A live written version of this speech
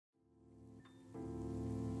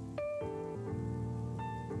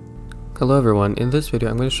Hello everyone, in this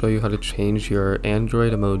video I'm going to show you how to change your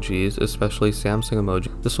Android emojis, especially Samsung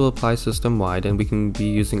emoji. This will apply system-wide and we can be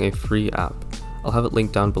using a free app. I'll have it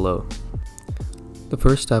linked down below. The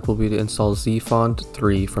first step will be to install zFont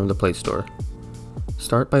 3 from the Play Store.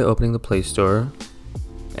 Start by opening the Play Store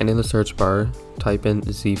and in the search bar type in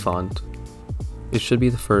zFont. It should be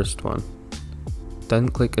the first one. Then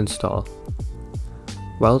click install.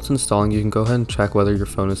 While it's installing, you can go ahead and check whether your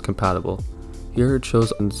phone is compatible. Here it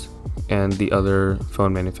shows and the other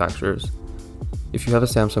phone manufacturers. If you have a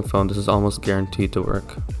Samsung phone, this is almost guaranteed to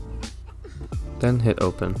work. Then hit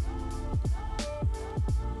open.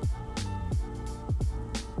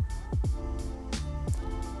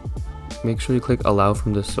 Make sure you click allow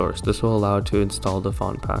from this source. This will allow it to install the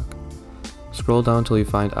font pack. Scroll down until you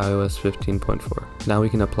find iOS 15.4. Now we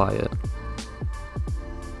can apply it.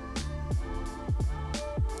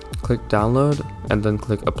 Click download and then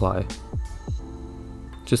click apply.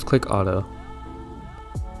 Just click auto.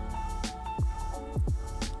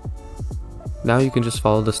 Now you can just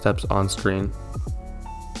follow the steps on screen.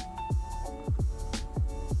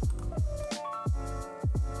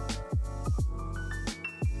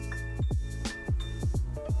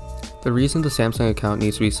 The reason the Samsung account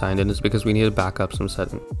needs to be signed in is because we need to back up some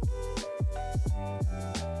settings.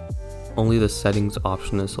 Only the settings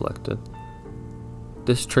option is selected.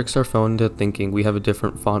 This tricks our phone into thinking we have a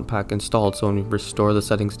different font pack installed, so when we restore the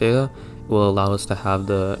settings data, it will allow us to have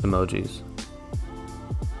the emojis.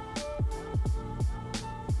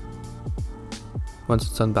 Once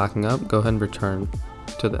it's done backing up, go ahead and return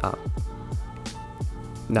to the app.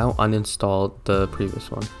 Now uninstall the previous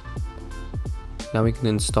one. Now we can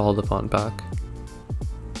install the font pack.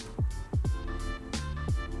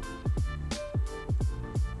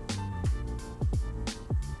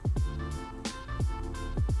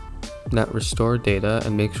 Now restore data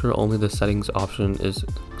and make sure only the settings option is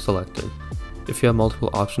selected. If you have multiple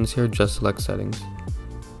options here, just select settings.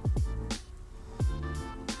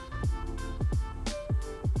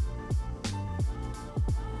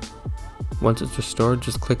 Once it's restored,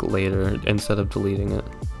 just click later instead of deleting it.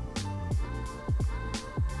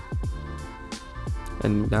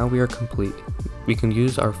 And now we are complete. We can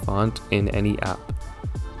use our font in any app.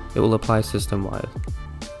 It will apply system-wide.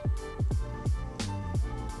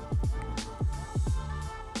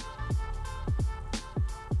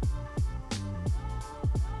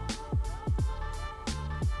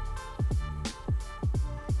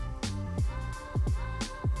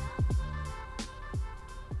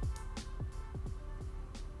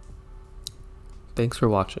 Thanks for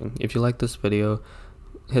watching. If you like this video,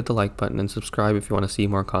 hit the like button and subscribe if you want to see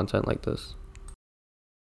more content like this.